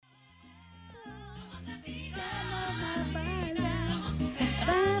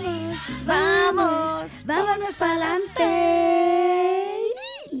vamos, vámonos pa'lante.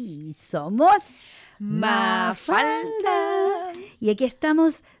 Y somos Mafalda. Y aquí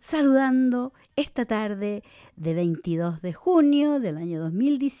estamos saludando esta tarde de 22 de junio del año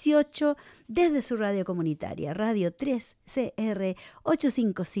 2018 desde su radio comunitaria, Radio 3CR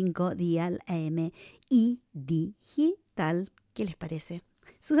 855 Dial AM y Digital. ¿Qué les parece?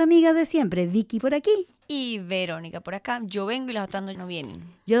 Sus amigas de siempre, Vicky por aquí. Y Verónica por acá. Yo vengo y las otras no vienen.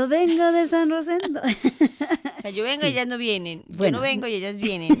 Yo vengo de San Rosendo. O sea, yo vengo y ellas no vienen. Bueno, yo no vengo y ellas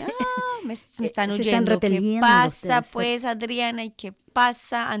vienen. Me están huyendo. ¿Qué pasa, ustedes, pues, Adriana? ¿Y qué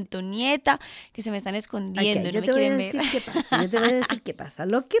pasa, Antonieta? Que se me están escondiendo. Okay, no me quieren ver. Yo te voy a decir qué pasa.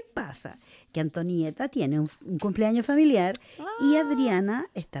 Lo que pasa que Antonieta tiene un cumpleaños familiar y Adriana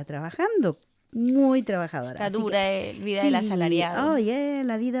está trabajando. Muy trabajadora. Está dura vida del asalariado. Oye,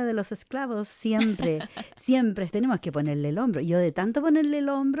 la vida de los esclavos siempre, siempre tenemos que ponerle el hombro. Yo de tanto ponerle el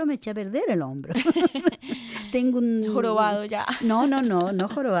hombro me eché a perder el hombro. Tengo un... Jorobado ya. No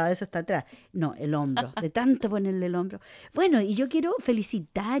jorobado, eso está atrás. No, el hombro, de tanto ponerle el hombro. Bueno, y yo quiero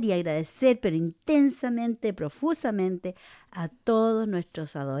felicitar y agradecer, pero intensamente, profusamente, a todos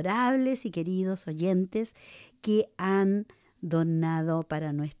nuestros adorables y queridos oyentes que han donado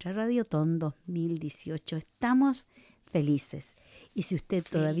para nuestra Radiotón 2018. Estamos felices. Y si usted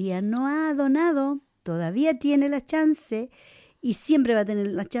todavía no ha donado, todavía tiene la chance y siempre va a tener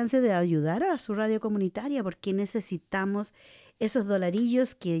la chance de ayudar a su radio comunitaria porque necesitamos esos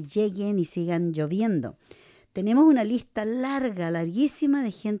dolarillos que lleguen y sigan lloviendo. Tenemos una lista larguísima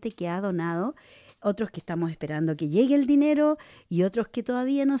de gente que ha donado, otros que estamos esperando que llegue el dinero y otros que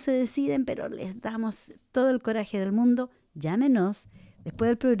todavía no se deciden, pero les damos todo el coraje del mundo. Llámenos después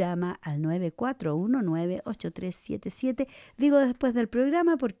del programa al 94198377. Digo después del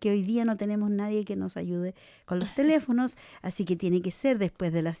programa porque hoy día no tenemos nadie que nos ayude con los teléfonos, así que tiene que ser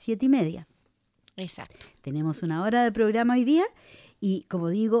después de las 7:30. Exacto. Tenemos una hora de programa hoy día y, como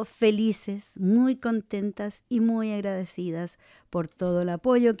digo, felices, muy contentas y muy agradecidas por todo el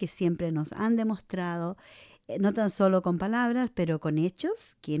apoyo que siempre nos han demostrado, no tan solo con palabras, pero con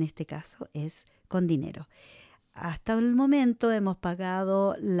hechos, que en este caso es con dinero. Hasta el momento hemos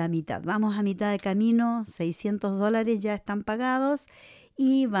pagado la mitad. Vamos a mitad de camino, $600 ya están pagados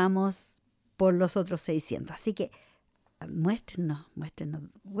y vamos por los otros 600. Así que muéstrenos.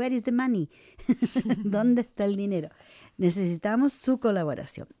 Where is the money? ¿Dónde está el dinero? Necesitamos su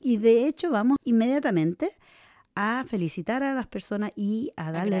colaboración. Y de hecho vamos inmediatamente a felicitar a las personas y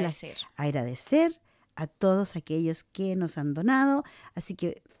a darle agradecer a todos aquellos que nos han donado. Así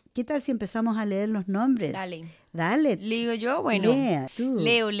que, ¿qué tal si empezamos a leer los nombres? Dale. Digo yo, bueno,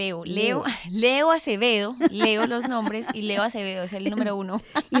 Leo Acevedo, leo los nombres y Leo Acevedo es el número 1.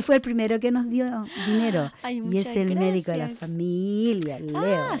 Y fue el primero que nos dio dinero. Ay, y es el médico de la familia,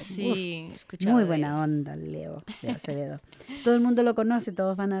 Leo. Sí, muy buena onda, Leo Acevedo. Todo el mundo lo conoce,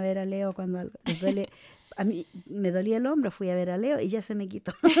 todos van a ver a Leo cuando les duele. A mí me dolía el hombro, fui a ver a Leo y ya se me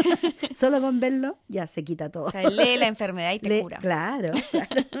quitó. Solo con verlo ya se quita todo. O sea, lee la enfermedad y te cura. Claro.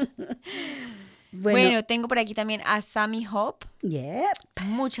 Bueno, tengo por aquí también a Sammy Hope. Yep.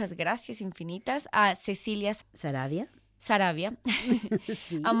 Muchas gracias infinitas. A Cecilia Saravia.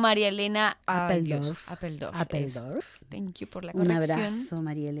 Sí. A María Elena Appeldorf. Thank you por la corrección. Un abrazo,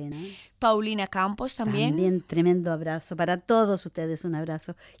 María Elena. Paulina Campos también. También tremendo abrazo para todos ustedes. Un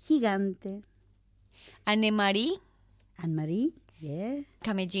abrazo gigante. Anne-Marie, yeah.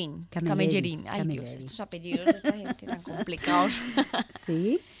 Camellerín. Ay, Camellerín. Dios, estos apellidos de esta gente tan complicados.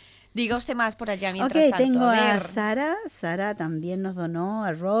 Sí. Diga usted más por allá mientras tanto. Tengo a Sara. Sara también nos donó,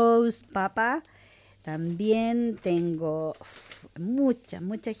 a Rose, Papa. También tengo mucha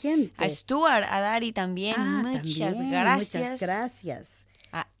gente. A Stuart, a Dari también. Muchas gracias.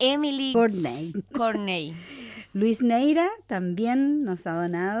 A Emily Corney. Luis Neira también nos ha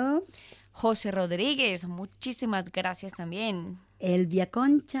donado. José Rodríguez, muchísimas gracias también. Elvia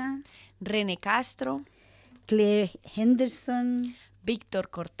Concha. René Castro. Claire Henderson. Víctor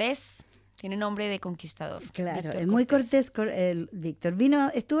Cortés. Tiene nombre de conquistador. Claro, Víctor es muy cortés. Víctor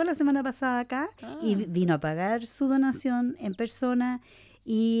estuvo la semana pasada acá y vino a pagar su donación en persona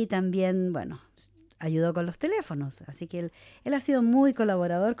y también, ayudó con los teléfonos. Así que él ha sido muy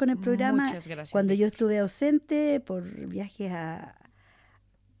colaborador con el programa. Muchas gracias. Cuando yo estuve ausente por viajes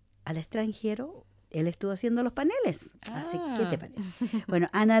al extranjero, él estuvo haciendo los paneles. Así que, ¿qué te parece? Bueno,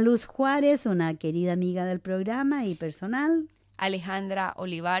 Ana Luz Juárez, una querida amiga del programa y personal. Alejandra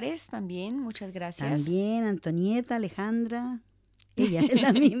Olivares también, muchas gracias. También Antonieta, Alejandra, ella es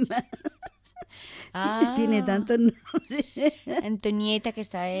la misma. Tiene tantos nombres. Antonieta, que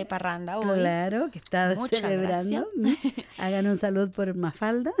está de parranda hoy. Claro, que está Muchas celebrando. Hagan un saludo por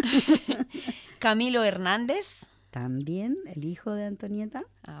Mafalda. Camilo Hernández. También, el hijo de Antonieta.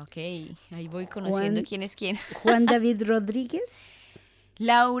 Ok, ahí voy conociendo quién es quién. Juan David Rodríguez.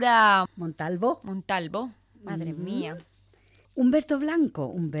 Laura Montalvo. Madre mía. Humberto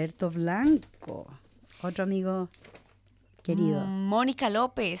Blanco. Otro amigo querido. Mónica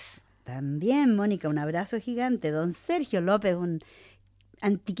López. También, Mónica, un abrazo gigante. Don Sergio López, un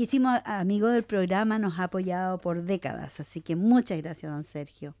antiquísimo amigo del programa, nos ha apoyado por décadas. Así que muchas gracias, don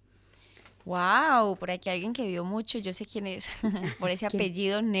Sergio. Wow, por aquí alguien que dio mucho, yo sé quién es, por ese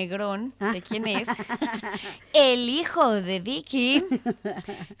apellido Negrón, sé quién es. El hijo de Vicky.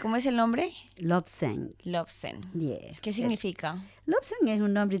 ¿Cómo es el nombre? Lobsang. Yeah. ¿Qué significa? Lobsang es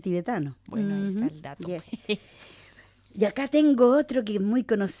un nombre tibetano. Bueno, ahí está el dato. Yeah. Y acá tengo otro que es muy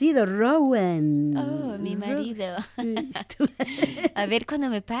conocido, Rowan. Oh, mi marido. A ver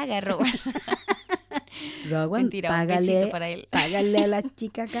cuándo me paga, Rowan. Rowan, mentira, págale, para él. Págale a la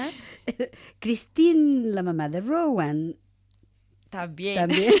chica acá. Christine, la mamá de Rowan. También.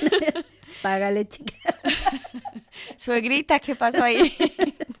 Págale, chica. Suegrita, ¿qué pasó ahí?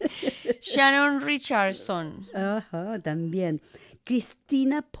 Shannon Richardson. Ajá, también.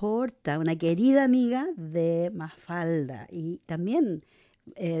 Cristina Porta, una querida amiga de Mafalda. Y también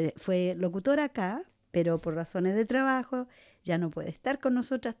fue locutora acá, pero por razones de trabajo ya no puede estar con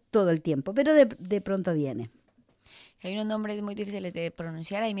nosotras todo el tiempo, pero de pronto viene. Hay unos nombres muy difíciles de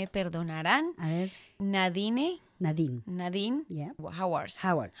pronunciar, ahí me perdonarán. A ver. Nadine. Yeah. Howard.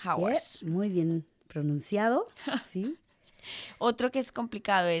 Yeah, muy bien pronunciado. Sí. Otro que es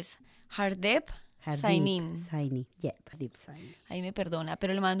complicado es Hardep Sainin. Ahí me perdona,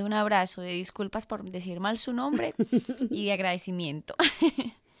 pero le mando un abrazo de disculpas por decir mal su nombre y de agradecimiento.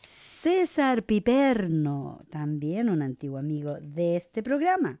 César Piperno, también un antiguo amigo de este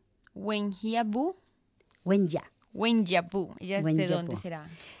programa. Wenjiabu. ¿Ella es de dónde será?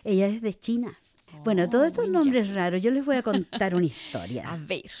 Ella es de China. Bueno, todos estos nombres raros, yo les voy a contar una historia. A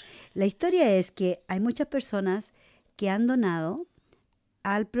ver. La historia es que hay muchas personas que han donado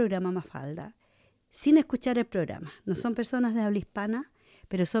al programa Mafalda sin escuchar el programa. No son personas de habla hispana,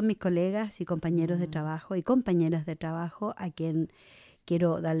 pero son mis colegas y compañeros de trabajo y compañeras de trabajo a quien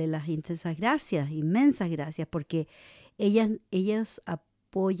quiero darle las intensas gracias, inmensas gracias, porque ellos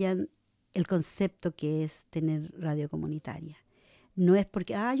apoyan el concepto que es tener radio comunitaria. No es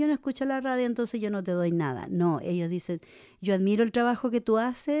porque, yo no escucho la radio, entonces yo no te doy nada. No, ellos dicen, yo admiro el trabajo que tú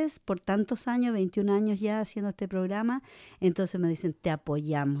haces por tantos años, 21 años ya haciendo este programa, entonces me dicen, te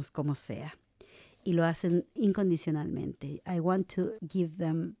apoyamos como sea. Y lo hacen incondicionalmente. I want to give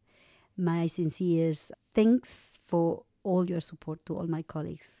them my sincere thanks for all your support to all my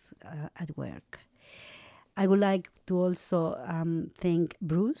colleagues at work. I would like to also thank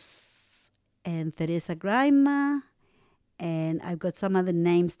Bruce and Teresa Grima, and I've got some other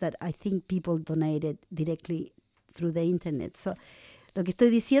names that I think people donated directly through the internet. So, lo que estoy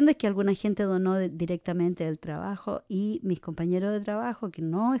diciendo es que alguna gente donó directamente del trabajo y mis compañeros de trabajo que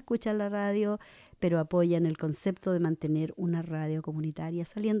no escuchan la radio, pero apoyan el concepto de mantener una radio comunitaria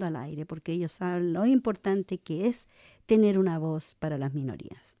saliendo al aire, porque ellos saben lo importante que es tener una voz para las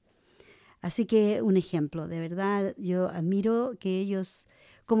minorías. Así que un ejemplo, de verdad, yo admiro que ellos,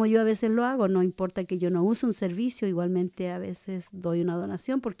 como yo a veces lo hago, no importa que yo no use un servicio, igualmente a veces doy una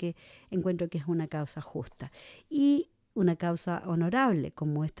donación porque encuentro que es una causa justa y una causa honorable,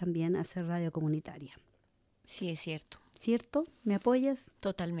 como es también hacer radio comunitaria. Sí, es cierto. ¿Cierto? ¿Me apoyas?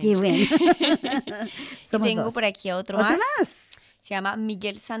 Totalmente. Qué bueno. Y tengo dos por aquí a otro más. Se llama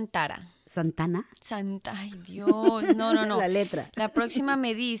Miguel Santara. ¿Santana? Ay, Dios. No. La letra. La próxima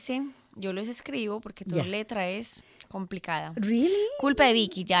me dice, yo los escribo porque tu letra es complicada. ¿Really? Culpa de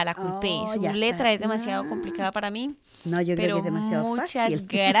Vicky, ya la culpé. Su letra es demasiado complicada para mí. No, yo creo que es demasiado fácil. Muchas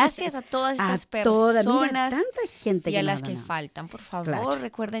gracias a todas estas personas. Mira, tanta gente y a las que faltan. Por favor,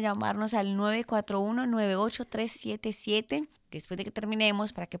 recuerden llamarnos al 941-98377 después de que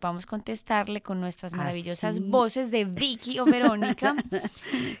terminemos para que podamos contestarle con nuestras maravillosas voces de Vicky o Verónica.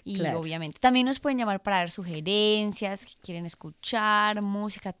 Y obviamente también nos pueden llamar para dar sugerencias, que quieren escuchar,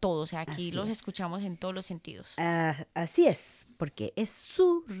 música, todo. O sea, aquí los escuchamos en todos los sentidos. Así es, porque es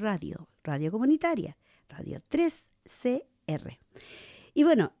su radio comunitaria, Radio 3CR. Y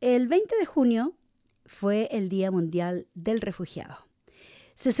bueno, el 20 de junio fue el Día Mundial del Refugiado.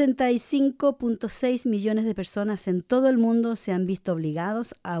 65.6 millones de personas en todo el mundo se han visto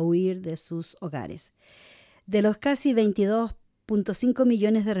obligados a huir de sus hogares. De los casi 22 2.5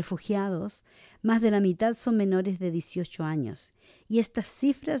 millones de refugiados, más de la mitad son menores de 18 años. Y estas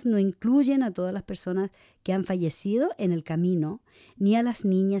cifras no incluyen a todas las personas que han fallecido en el camino, ni a las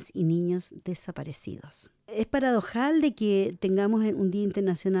niñas y niños desaparecidos. Es paradojal de que tengamos un Día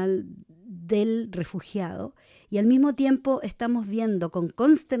Internacional del Refugiado y al mismo tiempo estamos viendo con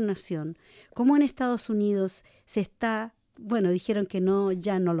consternación cómo en Estados Unidos se está, dijeron que no,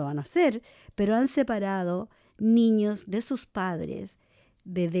 ya no lo van a hacer, pero han separado niños de sus padres,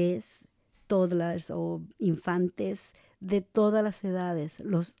 bebés, toddlers o infantes de todas las edades.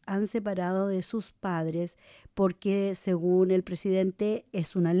 Los han separado de sus padres porque, según el presidente,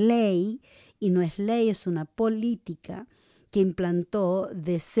 es una ley, y no es ley, es una política que implantó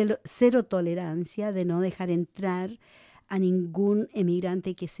de cero tolerancia, de no dejar entrar a ningún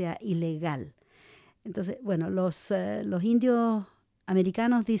emigrante que sea ilegal. Entonces, los indios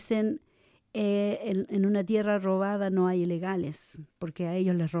americanos dicen, en una tierra robada no hay ilegales, porque a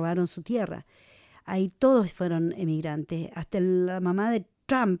ellos les robaron su tierra. Ahí todos fueron emigrantes. Hasta la mamá de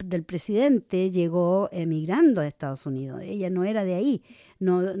Trump, del presidente, llegó emigrando a Estados Unidos. Ella no era de ahí.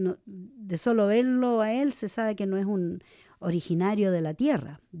 No, de solo verlo a él se sabe que no es un originario de la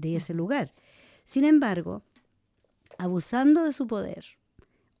tierra, de ese lugar. Sin embargo, abusando de su poder,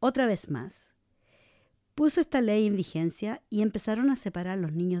 otra vez más, puso esta ley en vigencia y empezaron a separar a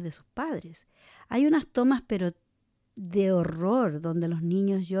los niños de sus padres. Hay unas tomas, pero de horror, donde los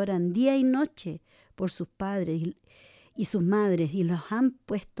niños lloran día y noche por sus padres y sus madres, y los han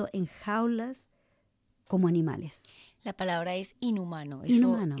puesto en jaulas como animales. La palabra es inhumano.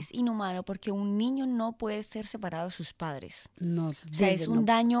 Inhumano. Es inhumano porque un niño no puede ser separado de sus padres. No, o sea, es un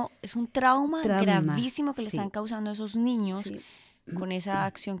daño, es un trauma gravísimo que le están causando a esos niños. Sí. Con esa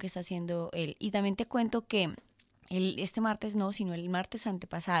acción que está haciendo él. Y también te cuento que este martes no, sino el martes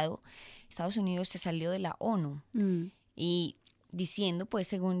antepasado, Estados Unidos se salió de la ONU y diciendo, pues,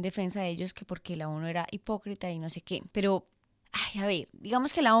 según defensa de ellos, que porque la ONU era hipócrita y no sé qué. Pero, a ver,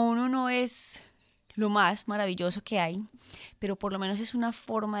 digamos que la ONU no es lo más maravilloso que hay, pero por lo menos es una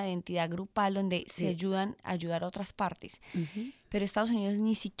forma de entidad grupal donde se ayudan a ayudar a otras partes. Uh-huh. Pero Estados Unidos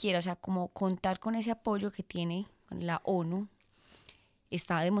ni siquiera, o sea, como contar con ese apoyo que tiene la ONU,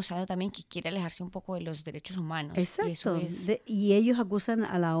 está demostrando también que quiere alejarse un poco de los derechos humanos. Exacto. Y ellos acusan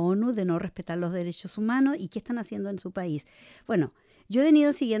a la ONU de no respetar los derechos humanos. ¿Y qué están haciendo en su país? Bueno, yo he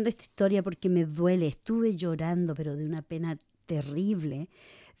venido siguiendo esta historia porque me duele. Estuve llorando, pero de una pena terrible,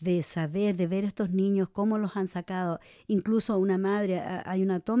 de saber, de ver a estos niños, cómo los han sacado. Incluso una madre, hay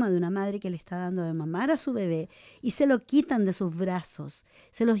una toma de una madre que le está dando de mamar a su bebé y se lo quitan de sus brazos,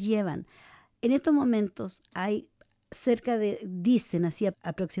 se los llevan. En estos momentos hay dicen así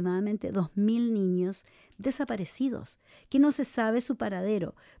aproximadamente 2.000 niños desaparecidos, que no se sabe su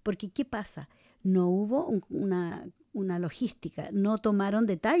paradero, porque ¿qué pasa? No hubo una logística, no tomaron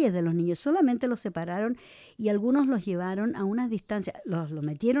detalles de los niños, solamente los separaron y algunos los llevaron a una distancia, los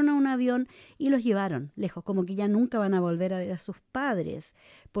metieron a un avión y los llevaron lejos, como que ya nunca van a volver a ver a sus padres.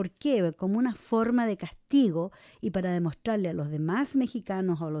 ¿Por qué? Como una forma de castigo y para demostrarle a los demás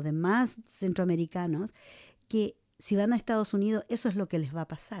mexicanos o a los demás centroamericanos que si van a Estados Unidos, eso es lo que les va a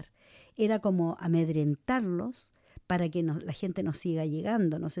pasar. Era como amedrentarlos para que la gente no siga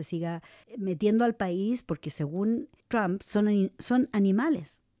llegando, no se siga metiendo al país, porque según Trump son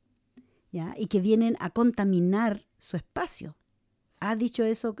animales, ¿ya? Y que vienen a contaminar su espacio. Ha dicho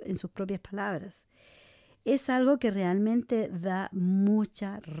eso en sus propias palabras. Es algo que realmente da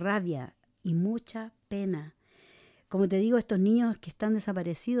mucha rabia y mucha pena. Como te digo, estos niños que están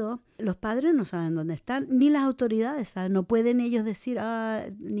desaparecidos, los padres no saben dónde están, ni las autoridades saben. No pueden ellos decir,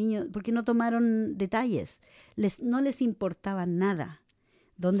 niños, porque no tomaron detalles. No les importaba nada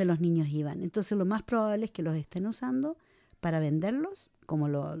dónde los niños iban. Entonces lo más probable es que los estén usando para venderlos, como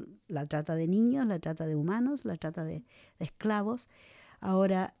la trata de niños, la trata de humanos, la trata de esclavos.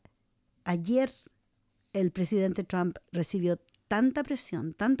 Ahora, ayer el presidente Trump recibió tanta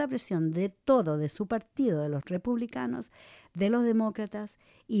presión de todo, de su partido, de los republicanos, de los demócratas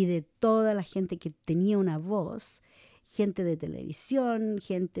y de toda la gente que tenía una voz, gente de televisión,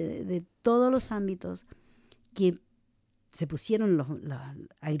 gente de todos los ámbitos, que se pusieron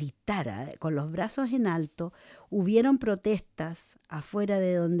a gritar con los brazos en alto. Hubieron protestas afuera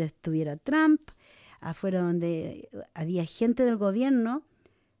de donde estuviera Trump, afuera donde había gente del gobierno,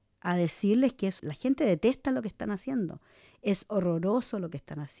 a decirles que la gente detesta lo que están haciendo. Es horroroso lo que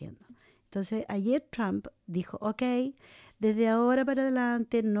están haciendo. Entonces, ayer Trump dijo, ok, desde ahora para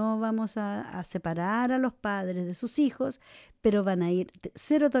adelante no vamos a separar a los padres de sus hijos, pero van a ir,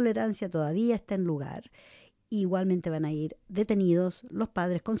 cero tolerancia todavía está en lugar. Igualmente van a ir detenidos los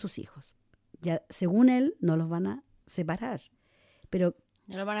padres con sus hijos. Ya, según él, no los van a separar. Pero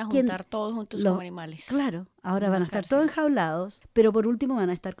ya los van a juntar todos juntos como animales. Claro, ahora van a estar todos enjaulados, pero por último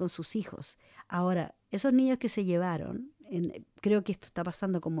van a estar con sus hijos. Ahora, esos niños que se llevaron, creo que esto está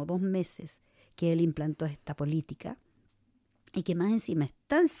pasando como 2 meses que él implantó esta política, y que más encima es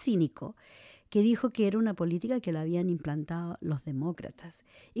tan cínico que dijo que era una política que la habían implantado los demócratas.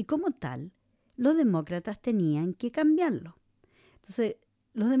 Y como tal, los demócratas tenían que cambiarlo. Entonces,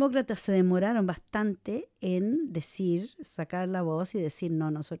 los demócratas se demoraron bastante en sacar la voz y decir,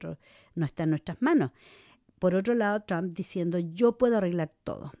 no, nosotros no está en nuestras manos. Por otro lado, Trump diciendo, yo puedo arreglar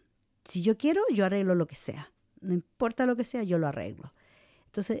todo. Si yo quiero, yo arreglo lo que sea. No importa lo que sea, yo lo arreglo.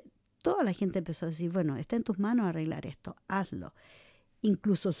 Entonces, toda la gente empezó a decir, bueno, está en tus manos arreglar esto, hazlo.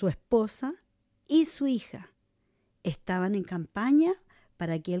 Incluso su esposa y su hija estaban en campaña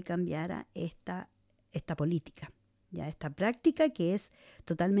para que él cambiara esta política. Ya, esta práctica que es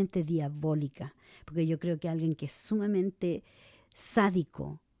totalmente diabólica, porque yo creo que alguien que es sumamente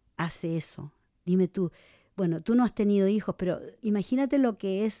sádico hace eso. Dime tú, bueno, tú no has tenido hijos, pero imagínate lo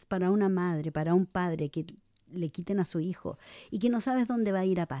que es para una madre, para un padre que le quiten a su hijo y que no sabes dónde va a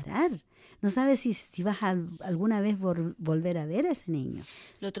ir a parar. No sabes si vas a alguna vez volver a ver a ese niño.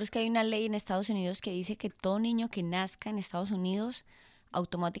 Lo otro es que hay una ley en Estados Unidos que dice que todo niño que nazca en Estados Unidos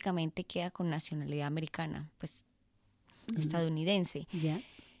automáticamente queda con nacionalidad americana, pues estadounidense. ¿Ya?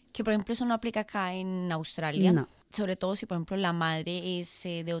 Que por ejemplo eso no aplica acá en Australia. No. Sobre todo si por ejemplo la madre es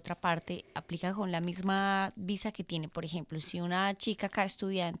de otra parte, aplica con la misma visa que tiene. Por ejemplo, si una chica acá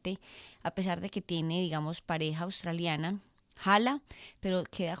estudiante, a pesar de que tiene, digamos, pareja australiana, jala, pero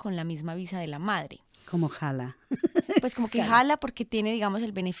queda con la misma visa de la madre. ¿Cómo jala? Pues como que jala porque tiene, digamos,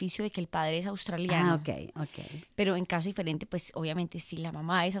 el beneficio de que el padre es australiano. Ok. Pero en caso diferente, pues obviamente si la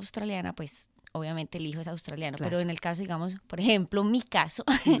mamá es australiana, pues obviamente el hijo es australiano, claro. Pero en el caso, digamos, por ejemplo, mi caso,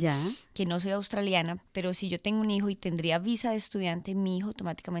 ¿Ya? que no soy australiana, pero si yo tengo un hijo y tendría visa de estudiante, mi hijo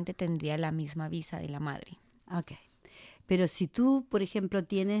automáticamente tendría la misma visa de la madre. Ok. Pero si tú, por ejemplo,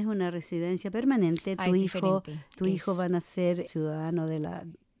 tienes una residencia permanente, tu hijo van a ser ciudadano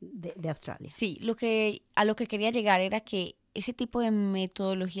de Australia. Sí, a lo que quería llegar era que ese tipo de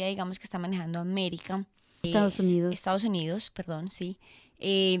metodología, digamos, que está manejando América, Estados Unidos, perdón, sí,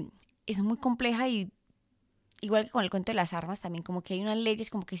 es muy compleja y igual que con el cuento de las armas también, como que hay unas leyes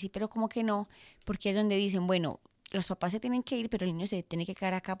como que sí, pero como que no, porque es donde dicen, bueno, los papás se tienen que ir, pero el niño se tiene que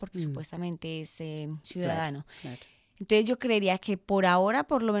quedar acá porque supuestamente es ciudadano. Claro. Entonces yo creería que por ahora,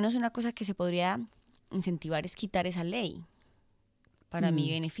 por lo menos una cosa que se podría incentivar es quitar esa ley. Para mi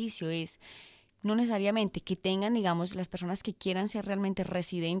beneficio es no necesariamente que tengan, digamos, las personas que quieran ser realmente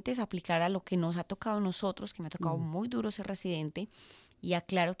residentes, aplicar a lo que nos ha tocado a nosotros, que me ha tocado muy duro ser residente, y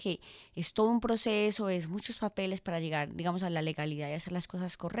aclaro que es todo un proceso, es muchos papeles para llegar, digamos, a la legalidad y hacer las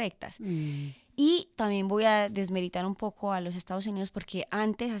cosas correctas. Y también voy a desmeritar un poco a los Estados Unidos porque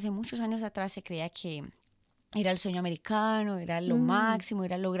antes, hace muchos años atrás, se creía que era el sueño americano, era lo máximo,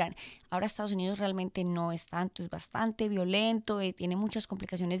 era lo grande. Ahora Estados Unidos realmente no es tanto, es bastante violento, tiene muchas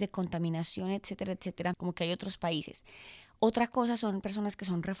complicaciones de contaminación, etcétera, etcétera, como que hay otros países. Otra cosa son personas que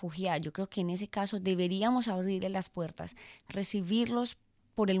son refugiadas. Yo creo que en ese caso deberíamos abrirle las puertas, recibirlos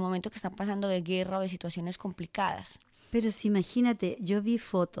por el momento que están pasando de guerra o de situaciones complicadas. Pero si imagínate, yo vi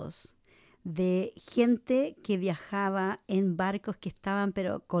fotos de gente que viajaba en barcos que estaban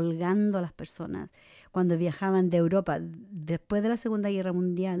pero colgando a las personas cuando viajaban de Europa después de la Segunda Guerra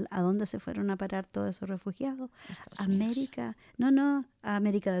Mundial. ¿A dónde se fueron a parar todos esos refugiados? América. No, a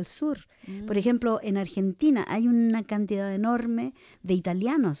América del Sur. Por ejemplo, en Argentina hay una cantidad enorme de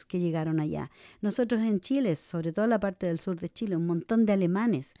italianos que llegaron allá. Nosotros en Chile, sobre todo en la parte del sur de Chile, un montón de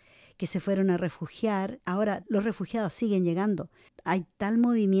alemanes que se fueron a refugiar. Ahora los refugiados siguen llegando. Hay tal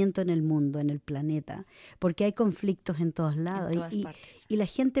movimiento en el mundo, en el planeta, porque hay conflictos en todos lados. En todas partes. Y la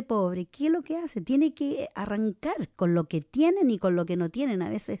gente pobre, ¿qué es lo que hace? Tiene que arrancar con lo que tienen y con lo que no tienen. A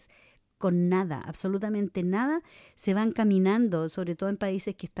veces con nada, absolutamente nada, se van caminando, sobre todo en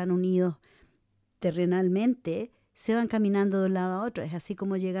países que están unidos terrenalmente, se van caminando de un lado a otro. Es así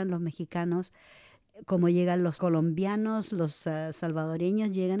como llegan los mexicanos, como llegan los colombianos, los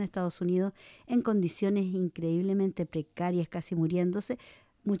salvadoreños, llegan a Estados Unidos en condiciones increíblemente precarias, casi muriéndose.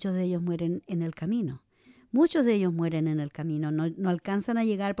 Muchos de ellos mueren en el camino. Muchos de ellos mueren en el camino, no alcanzan a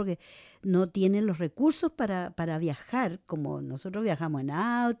llegar porque no tienen los recursos para viajar, como nosotros viajamos en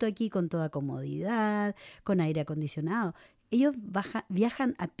auto aquí con toda comodidad, con aire acondicionado. Ellos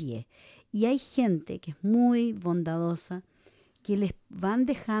viajan a pie y hay gente que es muy bondadosa, que les van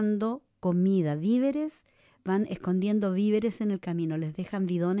dejando comida, víveres, van escondiendo víveres en el camino, les dejan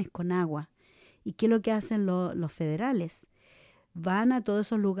bidones con agua. ¿Y qué es lo que hacen los federales? Van a todos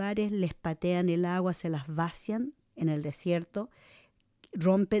esos lugares, les patean el agua, se las vacian en el desierto,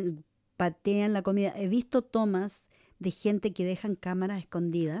 rompen, patean la comida. He visto tomas de gente que dejan cámaras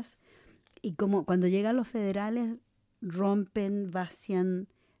escondidas y como cuando llegan los federales rompen, vacian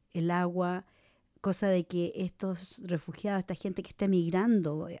el agua, cosa de que estos refugiados, esta gente que está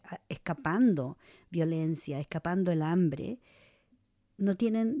emigrando, escapando violencia, escapando el hambre, no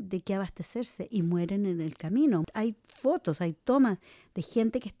tienen de qué abastecerse y mueren en el camino. Hay fotos, hay tomas de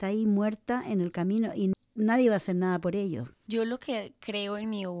gente que está ahí muerta en el camino y nadie va a hacer nada por ellos. Yo lo que creo, en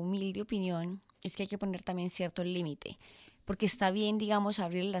mi humilde opinión, es que hay que poner también cierto límite, porque está bien, digamos,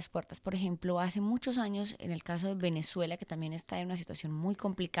 abrirle las puertas. Por ejemplo, hace muchos años, en el caso de Venezuela, que también está en una situación muy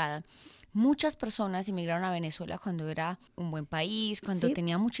complicada, muchas personas emigraron a Venezuela cuando era un buen país, cuando Sí.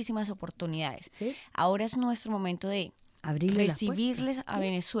 tenía muchísimas oportunidades. ¿Sí? Ahora es nuestro momento de Abrirle las recibirles puertas. a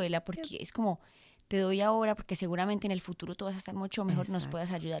Venezuela, porque es como, te doy ahora, porque seguramente en el futuro tú vas a estar mucho mejor, nos Exacto.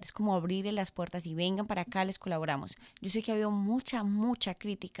 puedas ayudar. Es como abrirle las puertas y vengan para acá, les colaboramos. Yo sé que ha habido mucha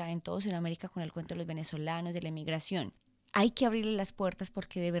crítica en todo Sudamérica con el cuento de los venezolanos, de la inmigración. Hay que abrirle las puertas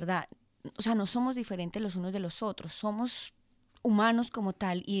porque de verdad, o sea, no somos diferentes los unos de los otros, somos humanos como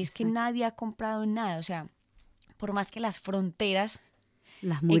tal, y es que Exacto. nadie ha comprado nada, o sea, por más que las fronteras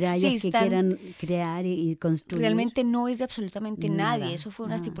Las murallas que existan, quieran crear y construir. realmente no es de absolutamente Nada, nadie. Eso fue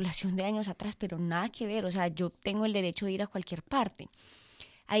una nada. estipulación de años atrás, pero nada que ver. O sea, yo tengo el derecho de ir a cualquier parte.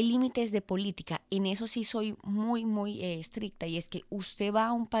 Hay límites de política. En eso sí soy muy estricta. Y es que usted va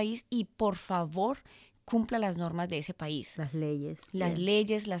a un país y por favor cumpla las normas de ese país. Las leyes. Las Bien.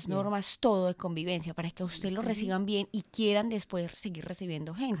 leyes, las normas, todo de convivencia, para que a usted lo reciban bien y quieran después seguir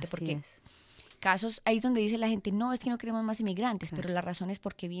recibiendo gente. Así Porque es. casos, ahí es donde dice la gente, no, es que no queremos más inmigrantes, Claro. pero la razón es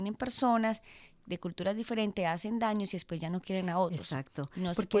porque vienen personas de culturas diferentes, hacen daños y después ya no quieren a otros. Exacto.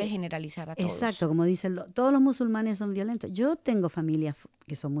 No se Porque- puede generalizar a todos. Exacto, como dicen, todos los musulmanes son violentos. Yo tengo familias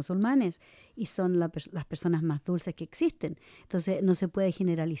que son musulmanes y son las personas más dulces que existen. Entonces no se puede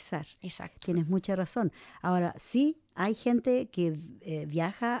generalizar. Exacto. Tienes mucha razón. Ahora, sí, hay gente que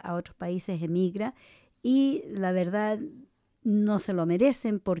viaja a otros países, emigra, y la verdad no se lo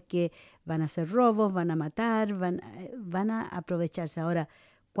merecen porque van a hacer robos, van a matar, van a aprovecharse. Ahora,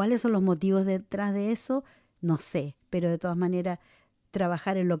 ¿cuáles son los motivos detrás de eso? No sé, pero de todas maneras,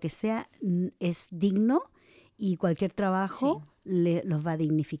 trabajar en lo que sea es digno y cualquier trabajo los va a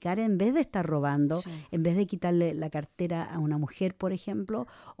dignificar en vez de estar robando, Sí. en vez de quitarle la cartera a una mujer, por ejemplo,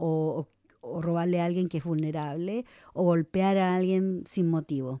 o robarle a alguien que es vulnerable, o golpear a alguien sin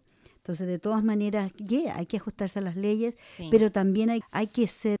motivo. Entonces, de todas maneras, hay que ajustarse a las leyes, Sí. pero también hay que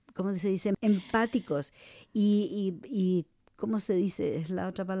ser, ¿cómo se dice?, empáticos y ¿cómo se dice? Es la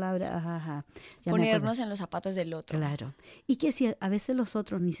otra palabra. Ajá, ya me acuerdo. Ponernos en los zapatos del otro. Claro. Y que si a veces los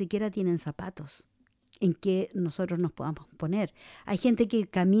otros ni siquiera tienen zapatos en que nosotros nos podamos poner. Hay gente que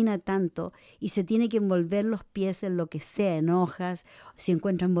camina tanto y se tiene que envolver los pies en lo que sea, en hojas, si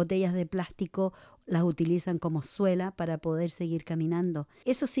encuentran botellas de plástico, las utilizan como suela para poder seguir caminando.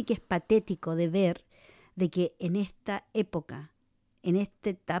 Eso sí que es patético de ver, de que en esta época, en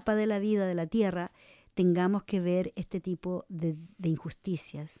esta etapa de la vida de la Tierra, tengamos que ver este tipo de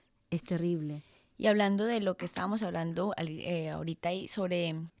injusticias. Es terrible. Y hablando de lo que estábamos hablando ahorita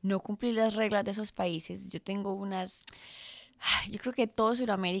sobre no cumplir las reglas de esos países, yo tengo yo creo que todo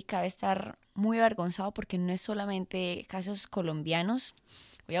Sudamérica debe estar muy avergonzado porque no es solamente casos colombianos.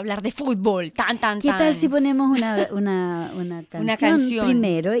 Voy a hablar de fútbol, ¿Qué tal si ponemos una canción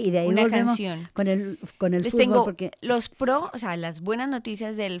primero y de ahí volvemos con el Les fútbol? tengo Porque los o sea, las buenas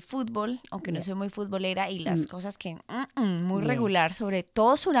noticias del fútbol, aunque no soy muy futbolera, y las cosas que muy regular sobre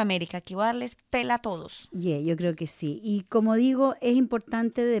todo Sudamérica, que voy a darles pela a todos. Yo creo que sí. Y como digo, es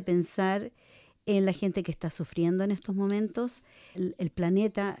importante de pensar en la gente que está sufriendo en estos momentos. El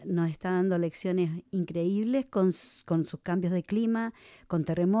planeta nos está dando lecciones increíbles con sus cambios de clima, con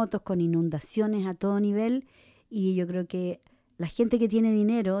terremotos, con inundaciones a todo nivel. Y yo creo que la gente que tiene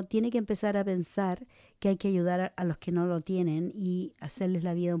dinero tiene que empezar a pensar que hay que ayudar a los que no lo tienen y hacerles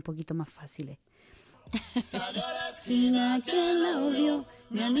la vida un poquito más fácil. Salió a la esquina que la vio,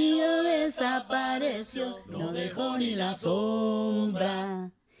 mi amigo desapareció, no dejó ni la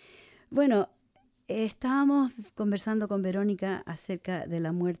sombra. Bueno, estábamos conversando con Verónica acerca de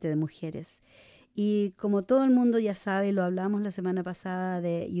la muerte de mujeres. Y como todo el mundo ya sabe, lo hablamos la semana pasada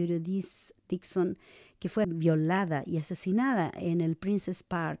de Eurydice Dixon, que fue violada y asesinada en el Princess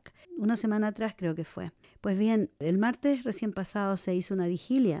Park. Una semana atrás creo que fue. Pues bien, el martes recién pasado se hizo una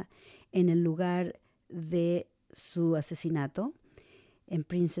vigilia en el lugar de su asesinato, en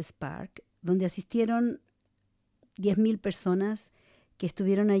Princess Park, donde asistieron 10.000 personas que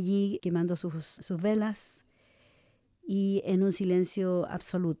estuvieron allí quemando sus velas y en un silencio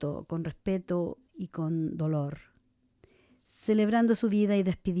absoluto, con respeto y con dolor. celebrando su vida y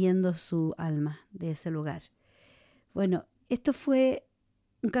despidiendo su alma de ese lugar. Bueno, esto fue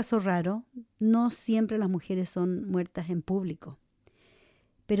un caso raro. No siempre las mujeres son muertas en público,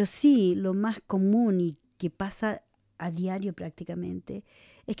 pero sí lo más común y que pasa a diario prácticamente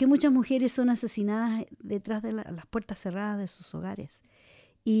es que muchas mujeres son asesinadas detrás de las puertas cerradas de sus hogares.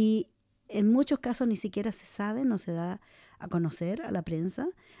 Y en muchos casos ni siquiera se sabe, no se da a conocer a la prensa.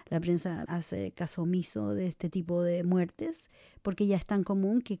 La prensa hace caso omiso de este tipo de muertes porque ya es tan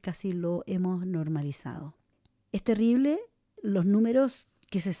común que casi lo hemos normalizado. Es terrible los números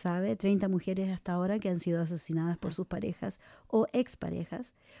que se sabe, 30 mujeres hasta ahora que han sido asesinadas por sus parejas o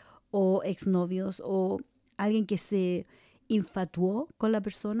exparejas o exnovios o alguien que se infatuó con la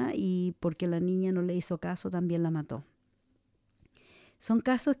persona y porque la niña no le hizo caso también la mató. Son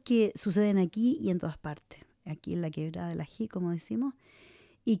casos que suceden aquí y en todas partes, aquí en la Quebrada del Ají, como decimos,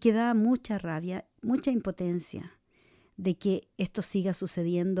 y que da mucha rabia, mucha impotencia de que esto siga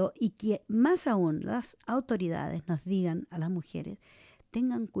sucediendo y que más aún las autoridades nos digan a las mujeres,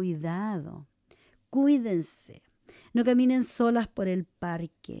 tengan cuidado, cuídense, no caminen solas por el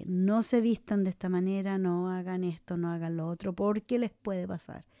parque, no se vistan de esta manera, no hagan esto, no hagan lo otro, porque les puede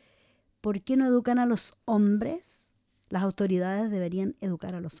pasar. ¿Por qué no educan a los hombres? Las autoridades deberían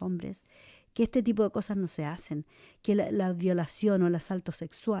educar a los hombres que este tipo de cosas no se hacen, que la violación o el asalto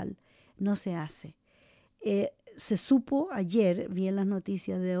sexual no se hace. Se supo ayer, vi en las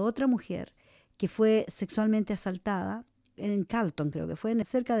noticias de otra mujer que fue sexualmente asaltada en Carlton, creo que fue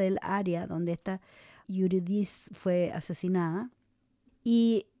cerca del área donde esta Eurydice fue asesinada,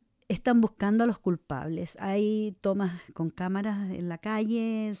 y están buscando a los culpables. Hay tomas con cámaras en la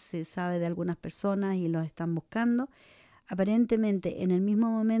calle, se sabe de algunas personas y los están buscando. Aparentemente, en el mismo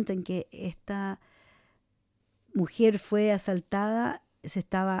momento en que esta mujer fue asaltada, se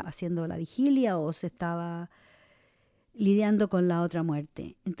estaba haciendo la vigilia o se estaba lidiando con la otra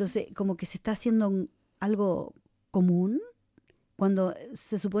muerte. Entonces, como que se está haciendo algo común, cuando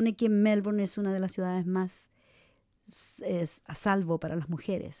se supone que Melbourne es una de las ciudades más a salvo para las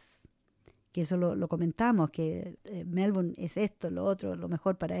mujeres. Que eso lo comentamos, que Melbourne es esto, lo otro, lo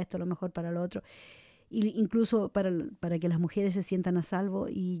mejor para esto, lo mejor para lo otro. Incluso para que las mujeres se sientan a salvo,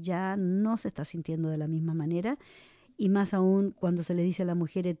 y ya no se está sintiendo de la misma manera, y más aún cuando se le dice a las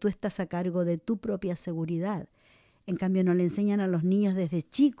mujeres, tú estás a cargo de tu propia seguridad. En cambio, no le enseñan a los niños desde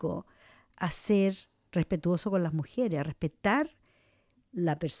chico a ser respetuoso con las mujeres, a respetar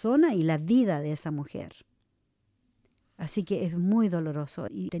la persona y la vida de esa mujer. Así que es muy doloroso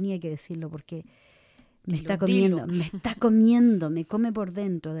y tenía que decirlo porque me está comiendo, me come por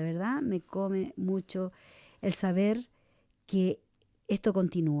dentro, de verdad, me come mucho el saber que esto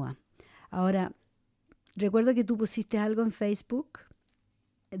continúa. Ahora, recuerdo que tú pusiste algo en Facebook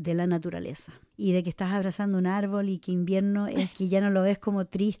de la naturaleza y de que estás abrazando un árbol y que invierno es que ya no lo ves como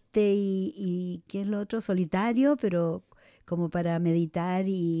triste y ¿qué es lo otro? Solitario, pero como para meditar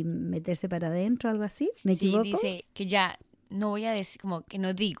y meterse para adentro, algo así. ¿Me equivoco? Sí, dice que ya no voy a decir, como que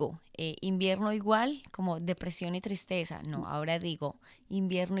no digo invierno igual como depresión y tristeza, no, ahora digo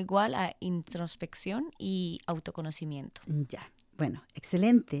invierno igual a introspección y autoconocimiento. Ya, bueno,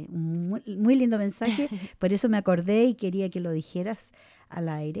 excelente, muy, muy lindo mensaje, por eso me acordé y quería que lo dijeras al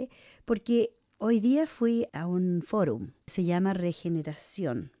aire, porque hoy día fui a un fórum, se llama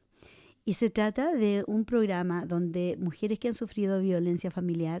Regeneración, y se trata de un programa donde mujeres que han sufrido violencia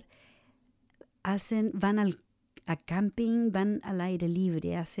familiar van a camping, van al aire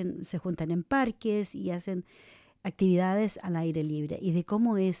libre, se juntan en parques y hacen actividades al aire libre, y de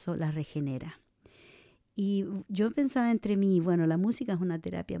cómo eso las regenera. Y yo pensaba entre mí, bueno, la música es una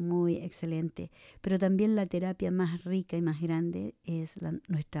terapia muy excelente, pero también la terapia más rica y más grande es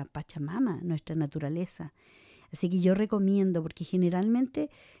nuestra Pachamama, nuestra naturaleza. Así que yo recomiendo, porque generalmente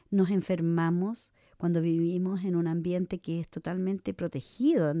nos enfermamos cuando vivimos en un ambiente que es totalmente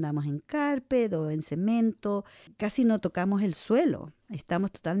protegido. Andamos en carpet o en cemento, casi no tocamos el suelo.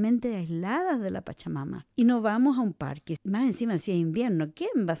 Estamos totalmente aisladas de la Pachamama. Y no vamos a un parque. Más encima, si es invierno,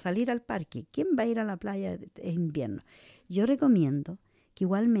 ¿quién va a salir al parque? ¿Quién va a ir a la playa? Es invierno. Yo recomiendo que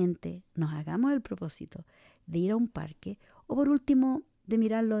igualmente nos hagamos el propósito de ir a un parque, o por último, de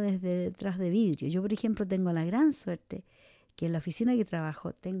mirarlo desde detrás de vidrio. Yo, por ejemplo, tengo la gran suerte que en la oficina que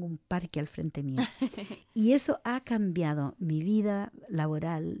trabajo tengo un parque al frente mío. Y eso ha cambiado mi vida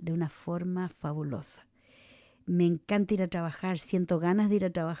laboral de una forma fabulosa. Me encanta ir a trabajar, siento ganas de ir a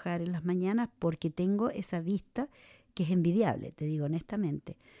trabajar en las mañanas porque tengo esa vista que es envidiable, te digo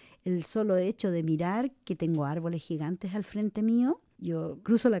honestamente. El solo hecho de mirar que tengo árboles gigantes al frente mío, yo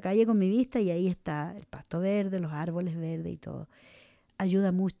cruzo la calle con mi vista y ahí está el pasto verde, los árboles verdes y todo.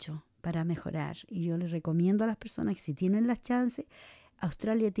 Ayuda mucho para mejorar. Y yo les recomiendo a las personas que si tienen las chances,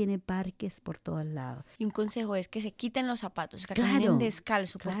 Australia tiene parques por todos lados. Y un consejo es que se quiten los zapatos, que Claro, caminen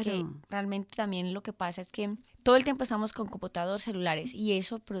descalzo, porque claro. realmente también lo que pasa es que todo el tiempo estamos con computador, celulares, y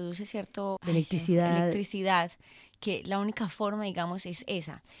eso produce electricidad, que la única forma, digamos, es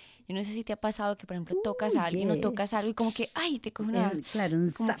esa. Yo no sé si te ha pasado que, por ejemplo, tocas a alguien o tocas algo y como que, ay, te coge una... Claro,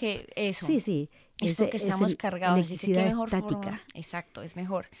 un como zap. que eso. Sí. Es porque estamos cargados, así que qué mejor estática. forma. Exacto, es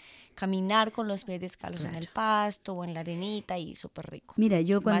mejor caminar con los pies descalzos en el pasto o en la arenita y súper rico. Mira,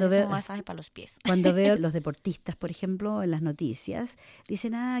 yo cuando veo... veo... un masaje para los pies. Cuando veo los deportistas, por ejemplo, en las noticias,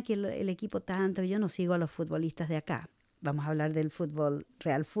 dicen, que el equipo tanto, yo no sigo a los futbolistas de acá. Vamos a hablar del fútbol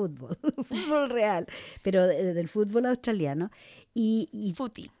real, pero del fútbol australiano. Y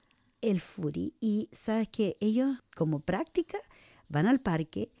Footy. El footy. Y sabes que ellos, como práctica, van al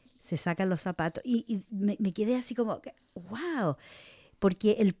parque, se sacan los zapatos y me quedé así como, wow,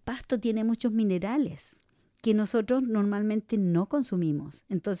 porque el pasto tiene muchos minerales que nosotros normalmente no consumimos.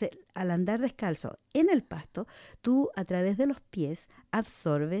 Entonces, al andar descalzo en el pasto, tú a través de los pies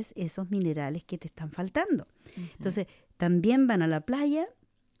absorbes esos minerales que te están faltando. Uh-huh. Entonces, también van a la playa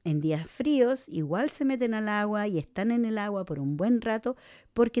en días fríos, igual se meten al agua y están en el agua por un buen rato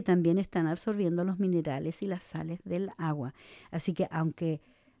porque también están absorbiendo los minerales y las sales del agua. Así que aunque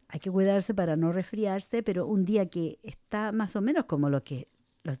hay que cuidarse para no resfriarse, pero un día que está más o menos como los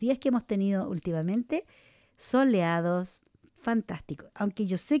días que hemos tenido últimamente, soleados, fantástico. Aunque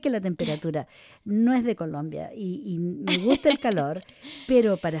yo sé que la temperatura no es de Colombia y me gusta el calor,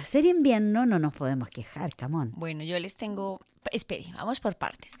 pero para hacer invierno no nos podemos quejar, camón. Bueno, yo les tengo... Espere, vamos por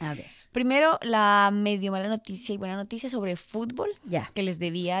partes. A ver. Primero, la medio mala noticia y buena noticia sobre fútbol, ya, que les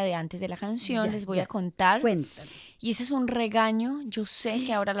debía de antes de la canción, les voy a contar. Cuéntame. Y ese es un regaño. Yo sé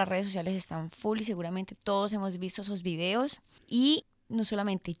que ahora las redes sociales están full y seguramente todos hemos visto esos videos. Y no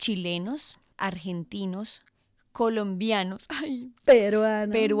solamente chilenos, argentinos, colombianos,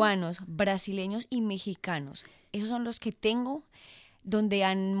 peruanos, brasileños y mexicanos. Esos son los que tengo, donde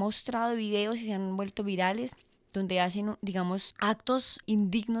han mostrado videos y se han vuelto virales, donde hacen, digamos, actos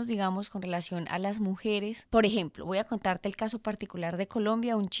indignos, digamos, con relación a las mujeres. Por ejemplo, voy a contarte el caso particular de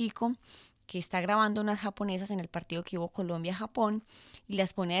Colombia, un chico que está grabando unas japonesas en el partido que hubo Colombia-Japón y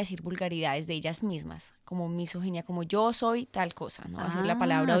las pone a decir vulgaridades de ellas mismas, como misoginia, como yo soy tal cosa, ¿no? Decir la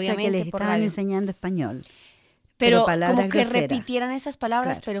palabra, obviamente, o sea que les estaban enseñando español. Pero como que groseras. repitieran estas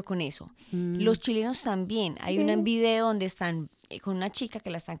palabras, claro. Pero con eso. Los chilenos también. Hay un video donde están con una chica que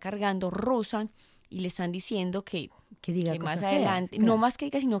la están cargando rusa y le están diciendo que diga más cosas adelante, feas, claro. no más que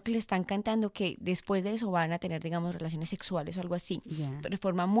diga, sino que le están cantando que después de eso van a tener, digamos, relaciones sexuales o algo así, pero de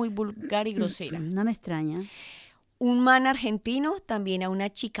forma muy vulgar y grosera. No me extraña. Un man argentino también a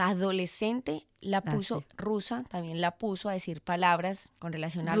una chica adolescente la puso, rusa, también la puso a decir palabras con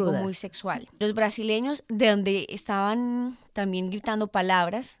relación a algo muy sexual. Los brasileños, de donde estaban también gritando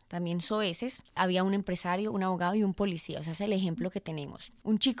palabras, también soeces, había un empresario, un abogado y un policía. O sea, es el ejemplo que tenemos.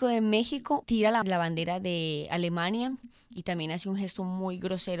 Un chico de México tira la bandera de Alemania y también hace un gesto muy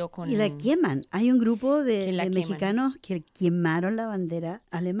grosero con... Y la queman. Hay un grupo de mexicanos que quemaron la bandera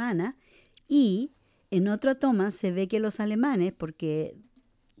alemana y... En otra toma se ve que los alemanes, porque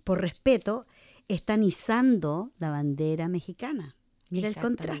por respeto, están izando la bandera mexicana. Mira el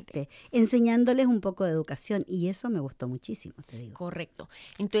contraste, enseñándoles un poco de educación y eso me gustó muchísimo, te digo. Correcto.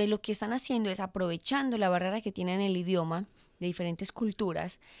 Entonces lo que están haciendo es aprovechando la barrera que tienen el idioma de diferentes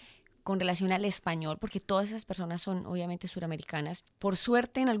culturas con relación al español, porque todas esas personas son obviamente suramericanas. Por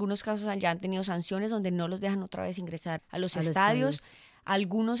suerte, en algunos casos ya han tenido sanciones donde no los dejan otra vez ingresar a los estadios.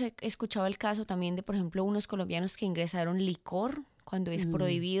 Algunos he escuchado el caso también de, por ejemplo, unos colombianos que ingresaron licor cuando es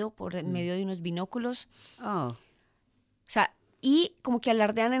prohibido por medio de unos binóculos. O sea, y como que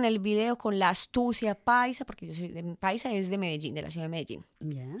alardean en el video con la astucia paisa, porque yo soy de paisa, es de Medellín, de la ciudad de Medellín.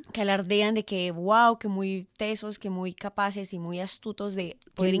 Que alardean de que, wow, que muy tesos, que muy capaces y muy astutos de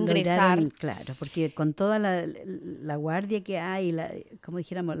poder ingresar. Claro, porque con toda la guardia que hay, como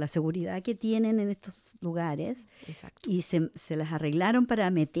dijéramos, la seguridad que tienen en estos lugares, y se las arreglaron para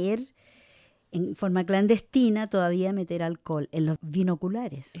meter en forma clandestina, todavía meter alcohol en los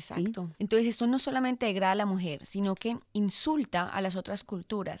binoculares. Exacto. ¿Sí? Entonces esto no solamente degrada a la mujer, sino que insulta a las otras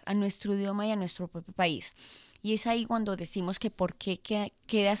culturas, a nuestro idioma y a nuestro propio país. Y es ahí cuando decimos que por qué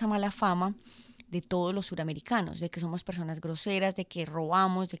queda esa mala fama de todos los suramericanos, de que somos personas groseras, de que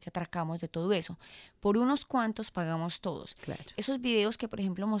robamos, de que atracamos, de todo eso. Por unos cuantos pagamos todos. Claro. Esos videos que, por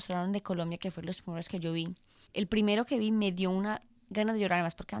ejemplo, mostraron de Colombia, que fueron los primeros que yo vi, el primero que vi me dio una ganas de llorar,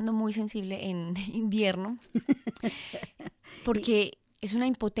 además porque ando muy sensible en invierno, porque es una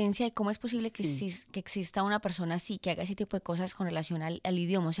impotencia de cómo es posible que, Sí. que exista una persona así, que haga ese tipo de cosas con relación al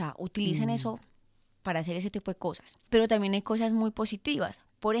idioma. O sea, utilizan eso para hacer ese tipo de cosas. Pero también hay cosas muy positivas.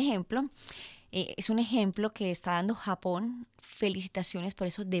 Por ejemplo, es un ejemplo que está dando Japón. Felicitaciones, por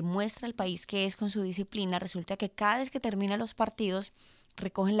eso demuestra el país que es con su disciplina. Resulta que cada vez que terminan los partidos,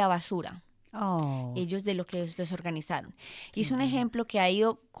 recogen la basura. Oh, Ellos de lo que desorganizaron. Y qué es un bueno. ejemplo que ha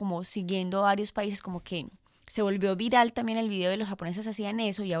ido como siguiendo a varios países, como que se volvió viral también el video de los japoneses hacían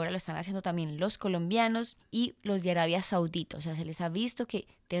eso y ahora lo están haciendo también los colombianos y los de Arabia Saudita. O sea, se les ha visto que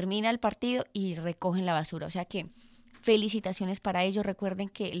termina el partido y recogen la basura. O sea que felicitaciones para ellos. Recuerden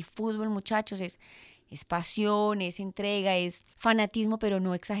que el fútbol, muchachos, es pasión, es entrega, es fanatismo, pero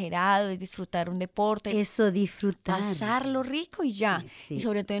no exagerado, es disfrutar un deporte, Eso, disfrutar. pasarlo rico y ya. Sí. Y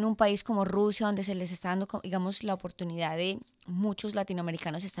sobre todo en un país como Rusia, donde se les está dando, digamos, la oportunidad de muchos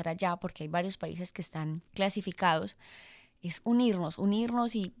latinoamericanos estar allá, porque hay varios países que están clasificados, es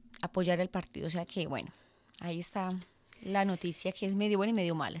unirnos y apoyar el partido. O sea que, bueno, ahí está la noticia que es medio buena y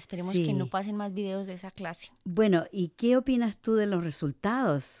medio mala. Esperemos que no Sí. pasen más videos de esa clase. Bueno, ¿y qué opinas tú de los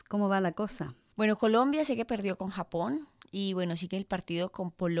resultados? ¿Cómo va la cosa? Bueno, Colombia sé que perdió con Japón y bueno, sigue el partido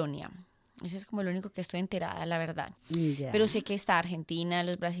con Polonia. Eso es como lo único que estoy enterada, la verdad. Ya. Pero sé que está Argentina,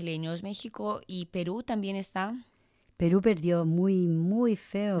 los brasileños, México y Perú también está. Perú perdió muy, muy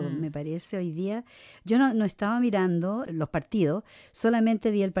feo, Mm. me parece, hoy día. Yo no estaba mirando los partidos, solamente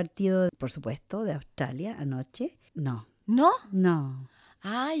vi el partido, por supuesto, de Australia anoche. No, ¿No? no,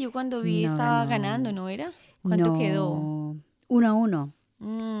 Ah, yo cuando vi no estaba ganó. ganando, ¿no era? ¿Cuánto quedó? No, 1-1.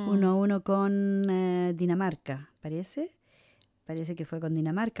 Mm, 1-1 con Dinamarca, parece. Parece que fue con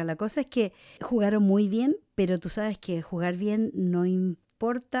Dinamarca. La cosa es que jugaron muy bien, pero tú sabes que jugar bien no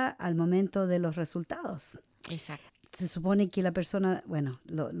importa al momento de los resultados. exacto. Se supone que la persona, bueno,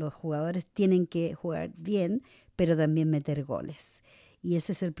 los jugadores tienen que jugar bien, pero también meter goles. Y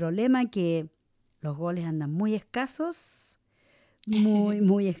ese es el problema, que los goles andan muy escasos, muy,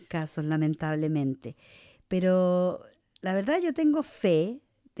 muy escasos, lamentablemente. Pero la verdad yo tengo fe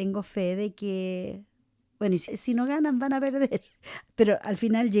de que, bueno, y si no ganan van a perder. Pero al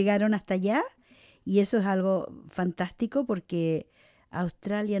final llegaron hasta allá y eso es algo fantástico porque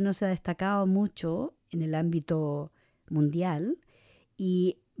Australia no se ha destacado mucho en el ámbito mundial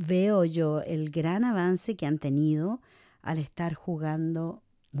y veo yo el gran avance que han tenido al estar jugando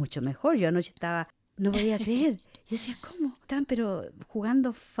mucho mejor. Yo anoche no podía creer. Yo decía, ¿cómo? Están pero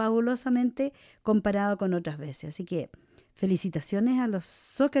jugando fabulosamente comparado con otras veces. Así que felicitaciones a los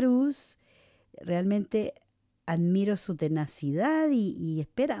Socceroos. Realmente admiro su tenacidad y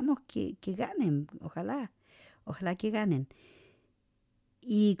esperamos que ganen. Ojalá que ganen.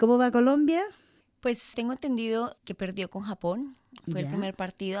 ¿Y cómo va Colombia? Pues tengo entendido que perdió con Japón. Fue el Ya. primer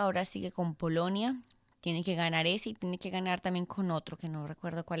partido, ahora sigue con Polonia. Tiene que ganar ese y tiene que ganar también con otro que no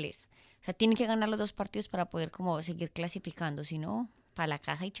recuerdo cuál es. O sea, tiene que ganar los dos partidos para poder como seguir clasificando, si no, para la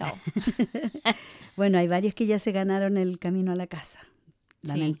casa y chao. Bueno, hay varios que ya se ganaron el camino a la casa, Sí,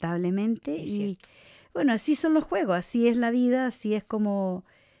 lamentablemente. es Y cierto. bueno, así son los juegos, así es la vida, así es como,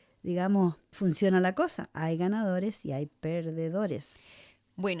 digamos, funciona la cosa. Hay ganadores y hay perdedores.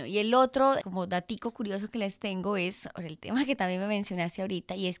 Bueno, y el otro como datico curioso que les tengo es sobre el tema que también me mencionaste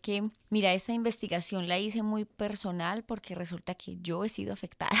ahorita y es que, mira, esta investigación la hice muy personal porque resulta que yo he sido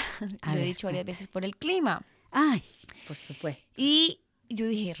afectada, A lo he ver, dicho varias cuenta. veces, por el clima. Ay, por supuesto. Y yo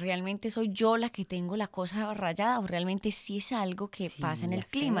dije, ¿realmente soy yo la que tengo la cosa rayada o realmente sí es algo que pasa en Sí, el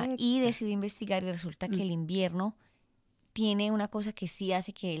clima? Y afecta. decidí investigar y resulta Mm, que el invierno tiene una cosa que sí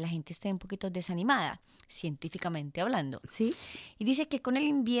hace que la gente esté un poquito desanimada, científicamente hablando. Sí, Y dice que con el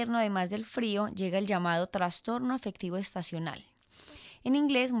invierno, además del frío, llega el llamado trastorno afectivo estacional. En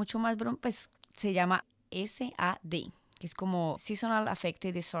inglés, mucho más, pues se llama SAD, que es como Seasonal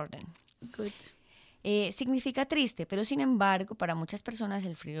Affective Disorder. good. Significa triste, pero sin embargo, para muchas personas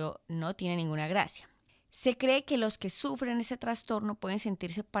el frío no tiene ninguna gracia. Se cree que los que sufren ese trastorno pueden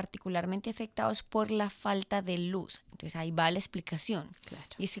sentirse particularmente afectados por la falta de luz. Entonces ahí va la explicación. Claro.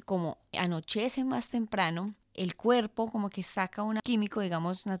 Y es que como anochece más temprano, el cuerpo como que saca un químico,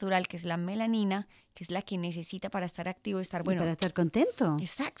 digamos, natural, que es la melanina, que es la que necesita para estar activo, estar, Y bueno, para estar contento.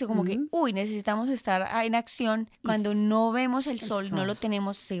 exacto, como que, Ujú. necesitamos estar en acción. Y Cuando no vemos el sol, no sol, lo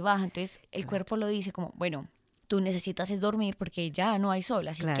tenemos, se baja. Entonces el claro, cuerpo lo dice como, bueno, tú necesitas es dormir porque ya no hay sol,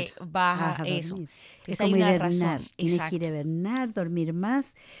 así claro. que baja Vas a eso. dormir. Es Entonces hay como una hibernar. razón, Tienes que ir a exacto. hibernar, dormir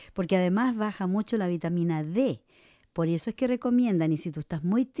más, porque además baja mucho la vitamina D. Por eso es que recomiendan, y si tú estás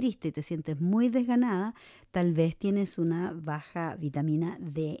muy triste y te sientes muy desganada, tal vez tienes una baja vitamina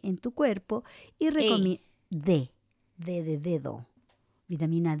D en tu cuerpo y recomiendan D de dedo,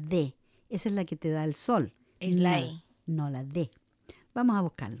 vitamina D. Esa es la que te da el sol, Es la nada, E. no la D. vamos a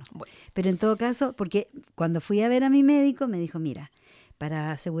buscarlo. Bueno. Pero en todo caso, porque cuando fui a ver a mi médico, me dijo, mira,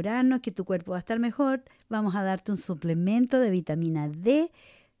 para asegurarnos que tu cuerpo va a estar mejor, vamos a darte un suplemento de vitamina D,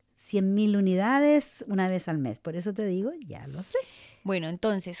 100.000 unidades una vez al mes. Por eso te digo, ya lo sé. Bueno,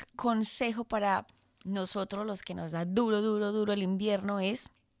 entonces, consejo para nosotros los que nos da duro el invierno es,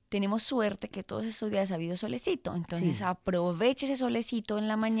 tenemos suerte que todos estos días ha habido solecito, entonces Sí. aproveche ese solecito en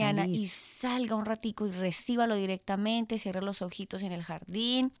la mañana Salir. y salga un ratico y recíbalo directamente, cierre los ojitos en el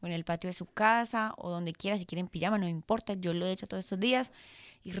jardín o en el patio de su casa o donde quiera, si quiere en pijama, no importa, yo lo he hecho todos estos días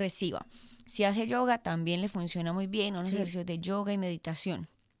y reciba. Si hace yoga también le funciona muy bien, unos ejercicios de yoga y meditación.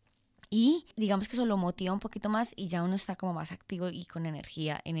 Y digamos que eso lo motiva un poquito más y ya uno está como más activo y con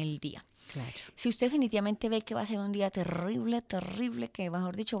energía en el día. Claro. Si usted definitivamente ve que va a ser un día terrible, que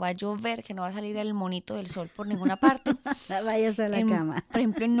mejor dicho va a llover, que no va a salir el monito del sol por ninguna parte. Váyase a la cama. Por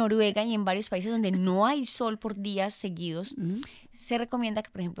ejemplo, en Noruega y en varios países donde no hay sol por días seguidos, se recomienda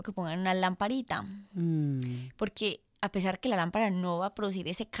que, por ejemplo, que pongan una lamparita. Porque a pesar que la lámpara no va a producir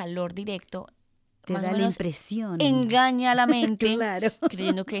ese calor directo, te más da o la menos impresión. Engaña a la mente claro.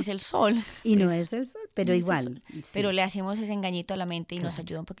 creyendo que es el sol. Y no Pues, es el sol, pero no igual. es el sol. Sí. Pero le hacemos ese engañito a la mente y nos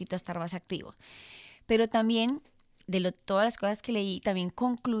ayuda un poquito a estar más activos. Pero también, todas las cosas que leí, también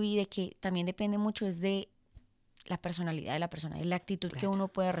concluí de que también depende mucho es de la personalidad de la persona, de la actitud que uno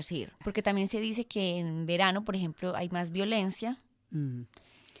puede recibir. Porque también se dice que en verano, por ejemplo, hay más violencia,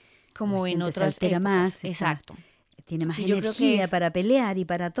 como La en gente se otras altera épocas. más, Exacto. Tiene más Yo creo que energía es- para pelear y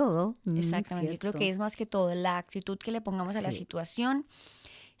para todo. Exactamente, yo creo que es más que todo la actitud que le pongamos a la Sí. situación.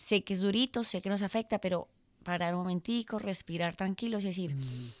 Sé que es durito, sé que nos afecta, pero parar un momentico, respirar tranquilos y decir,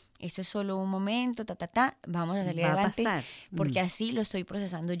 esto es solo un momento, vamos a salir Va a adelante, pasar. porque así lo estoy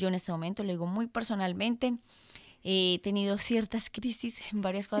procesando yo en este momento, lo digo muy personalmente. He tenido ciertas crisis en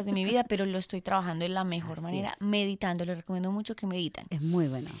varias cosas de mi vida, pero lo estoy trabajando de la mejor Así manera, es. meditando. Les recomiendo mucho que mediten. Es muy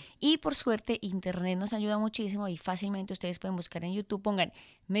bueno. Y por suerte, Internet nos ayuda muchísimo y fácilmente ustedes pueden buscar en YouTube, pongan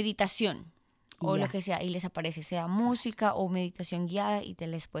meditación o Ya. lo que sea y les aparece, sea música o meditación guiada y te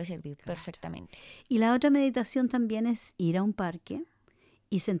les puede servir perfectamente. Y la otra meditación también es ir a un parque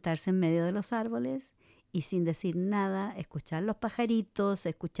y sentarse en medio de los árboles y sin decir nada, escuchar los pajaritos,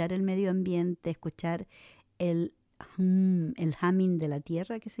 escuchar el medio ambiente, escuchar el humming de la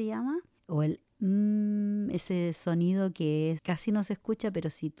tierra que se llama, o ese sonido que casi no se escucha, pero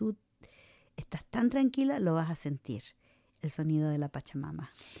si tú estás tan tranquila lo vas a sentir, el sonido de la Pachamama.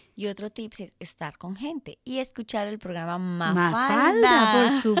 Y otro tip es estar con gente y escuchar el programa Mafalda,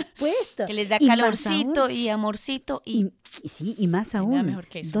 por supuesto. que les da Y más calorcito aún, y amorcito y sí, y más nada aún, mejor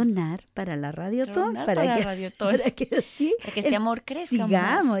que eso. donar para la Radiotón, Donar para la Radiotón. para que así para que este amor crezca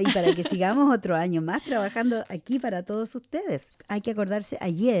sigamos más. y para que sigamos otro año más trabajando aquí para todos ustedes. Hay que acordarse,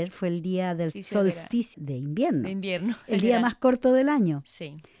 ayer fue el día del Sí, se verá. solsticio de invierno, De invierno. el día más corto del año,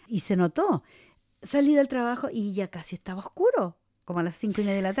 Sí. y se notó. Salí del trabajo y ya casi estaba oscuro, como a las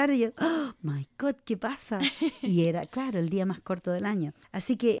 5:30 de la tarde, y yo, oh my God, ¿qué pasa? Y era, claro, el día más corto del año.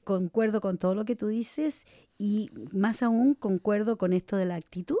 Así que concuerdo con todo lo que tú dices y más aún concuerdo con esto de la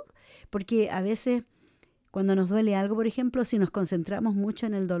actitud, porque a veces cuando nos duele algo, por ejemplo, si nos concentramos mucho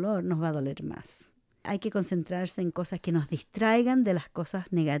en el dolor, nos va a doler más. Hay que concentrarse en cosas que nos distraigan de las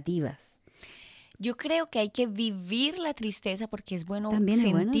cosas negativas. Yo creo que hay que vivir la tristeza porque es bueno También es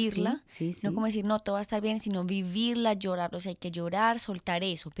bueno, sentirla, sí. no como decir, no, todo va a estar bien, sino vivirla, llorarlo, o sea, hay que llorar, soltar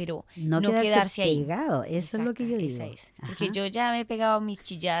eso, pero No quedarse ahí. pegado, eso es lo que yo digo. Esa es. Porque Ajá. yo ya me he pegado mis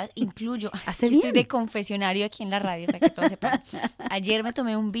chilladas, incluyo, Hace yo estoy bien. de confesionario aquí en la radio, para que todos sepan. Ayer me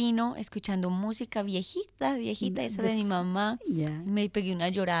tomé un vino escuchando música viejita, esa de mi mamá, Ya. me pegué una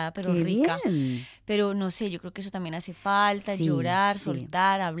llorada, pero Qué rica. bien. Pero no sé, yo creo que eso también hace falta, Sí, llorar, sí.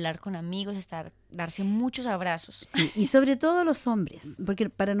 soltar, hablar con amigos, darse muchos abrazos. Sí, y sobre todo los hombres, porque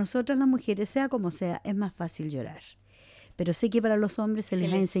para nosotras las mujeres, sea como sea, es más fácil llorar. Pero sé que para los hombres se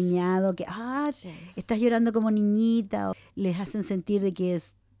les ha enseñado que, Sí. estás llorando como niñita, o les hacen sentir de que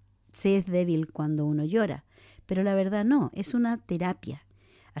se es débil cuando uno llora. Pero la verdad no, es una terapia.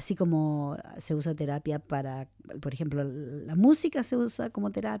 Así como se usa terapia para, por ejemplo, la música se usa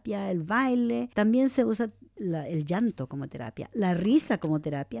como terapia, el baile, también se usa el llanto como terapia, la risa como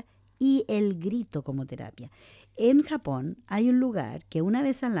terapia y el grito como terapia. En Japón hay un lugar que una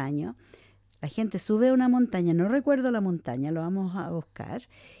vez al año la gente sube a una montaña, no recuerdo la montaña, lo vamos a buscar,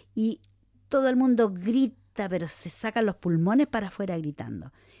 y todo el mundo grita, pero se sacan los pulmones para afuera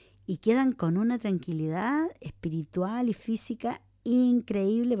gritando. Y quedan con una tranquilidad espiritual y física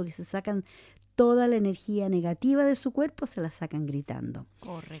increíble porque se sacan toda la energía negativa de su cuerpo, se la sacan gritando.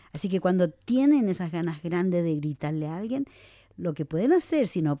 Correcto. Así que cuando tienen esas ganas grandes de gritarle a alguien, lo que pueden hacer,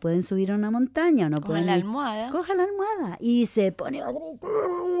 si no pueden subir a una montaña o no Cojan pueden... la almohada. Coja la almohada y se pone a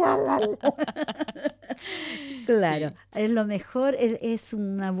gritar. Claro, Sí. es lo mejor, es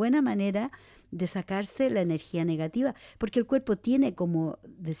una buena manera de sacarse la energía negativa, porque el cuerpo tiene, como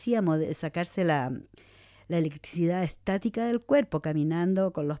decíamos, de sacarse la electricidad estática del cuerpo,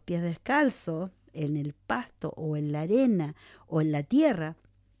 caminando con los pies descalzos en el pasto o en la arena o en la tierra.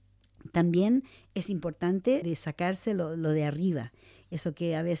 También es importante de sacarse lo de arriba, eso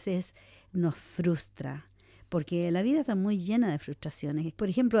que a veces nos frustra, porque la vida está muy llena de frustraciones. Por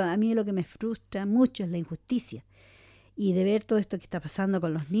ejemplo, a mí lo que me frustra mucho es la injusticia. Y de ver todo esto que está pasando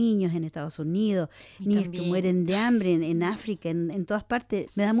con los niños en Estados Unidos, niños que mueren de hambre en África, en todas partes,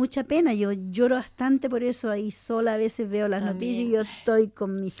 me da mucha pena. Yo lloro bastante por eso, ahí sola a veces veo las noticias y yo estoy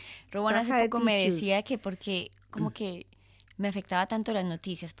con mi Rowan hace caja de poco me tissues. decía que porque como que me afectaba tanto las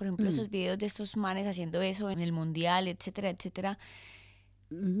noticias, por ejemplo, esos videos de estos manes haciendo eso en el mundial, etcétera, etcétera.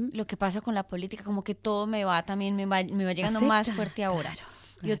 Lo que pasa con la política, como que todo me va llegando Afecta, más fuerte ahora. claro.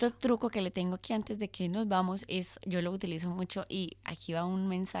 Y otro truco que le tengo aquí antes de que nos vamos es, yo lo utilizo mucho y aquí va un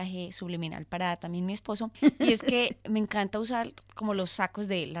mensaje subliminal para también mi esposo, y es que me encanta usar como los sacos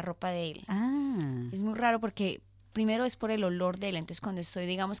de él, la ropa de él. Ah, Es muy raro porque primero es por el olor de él, entonces cuando estoy,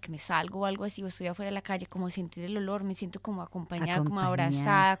 digamos, que me salgo o algo así o estoy afuera de la calle, como sentir el olor, me siento como acompañada, como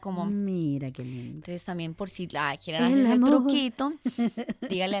abrazada, como... Mira qué lindo. Entonces también por si quieren El hacer el amor. truquito,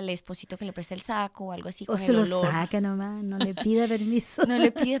 dígale al esposito que le preste el saco o algo así O con se el lo olor. saca nomás, no le pida permiso. No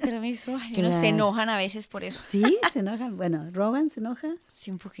le pide permiso, ay, Claro. se enojan a veces por eso. Sí, se enojan. Bueno, ¿Rowan se enoja?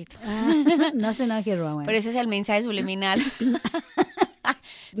 Sí, un poquito. Ah, no se enoje, Rowan. Pero ese es el mensaje subliminal.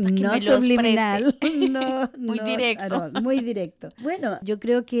 que No me los subliminal, no, Muy no, directo. no, muy directo. Bueno, yo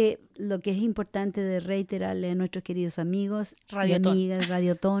creo que lo que es importante de reiterarle a nuestros queridos amigos Radiotón. y amigas,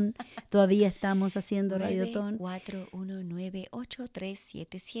 Radiotón, todavía estamos haciendo Radiotón.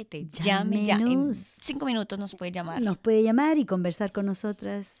 941983377. Llame ya. En Llámenos. 5 minutos nos puede llamar. Nos puede llamar y conversar con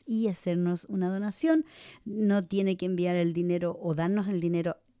nosotras y hacernos una donación. No tiene que enviar el dinero o darnos el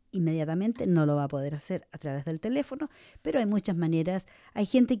dinero inmediatamente, no lo va a poder hacer a través del teléfono, pero hay muchas maneras. Hay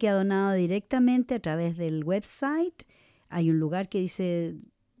gente que ha donado directamente a través del website. Hay un lugar que dice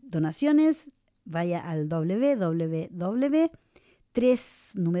donaciones. Vaya al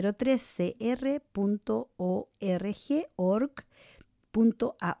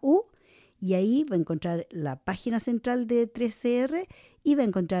www.3cr.org.au y ahí va a encontrar la página central de 3CR y va a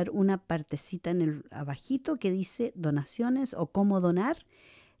encontrar una partecita en el abajito que dice donaciones o cómo donar.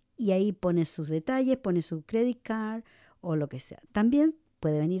 Y ahí pone sus detalles, pone su credit card o lo que sea. También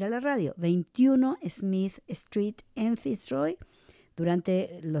puede venir a la radio, 21 Smith Street en Fitzroy,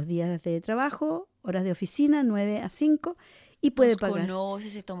 durante los días de trabajo, horas de oficina, 9 a 5, y puede Nos pagar.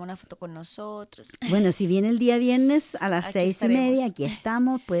 conoce, se toma una foto con nosotros. Bueno, si viene el día viernes a las Aquí 6:30, estaremos. aquí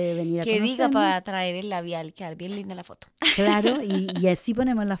estamos, puede venir a Que diga conocernos. para traer el labial, quedar bien linda la foto. Claro, y así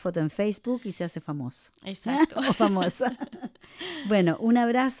ponemos la foto en Facebook y se hace famoso. Exacto. O famosa. Bueno, un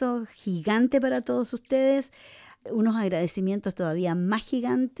abrazo gigante para todos ustedes, unos agradecimientos todavía más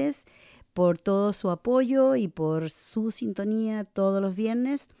gigantes por todo su apoyo y por su sintonía todos los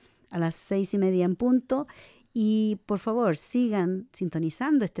viernes a las 6:30 en punto. Y por favor, sigan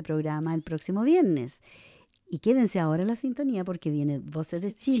sintonizando este programa el próximo viernes. Y quédense ahora en la sintonía porque viene Voces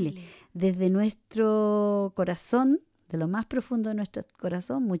de Chile. Desde nuestro corazón, de lo más profundo de nuestro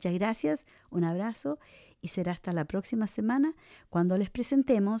corazón, muchas gracias, un abrazo y será hasta la próxima semana cuando les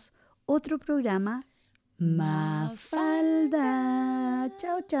presentemos otro programa Mafalda.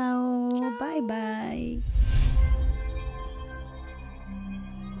 Chao, chao. Bye, bye.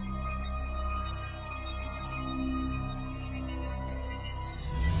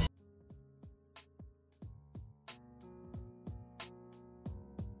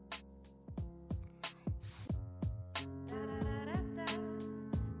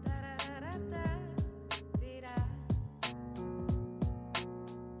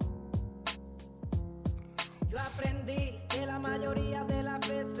 Yo aprendí que la mayoría de las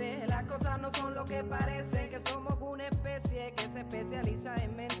veces las cosas no son lo que parecen, que somos una especie que se especializa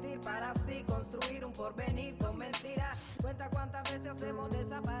en mentir para así construir un porvenir con mentiras. Cuenta cuántas veces hacemos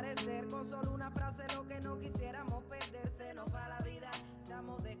desaparecer con solo una frase lo que no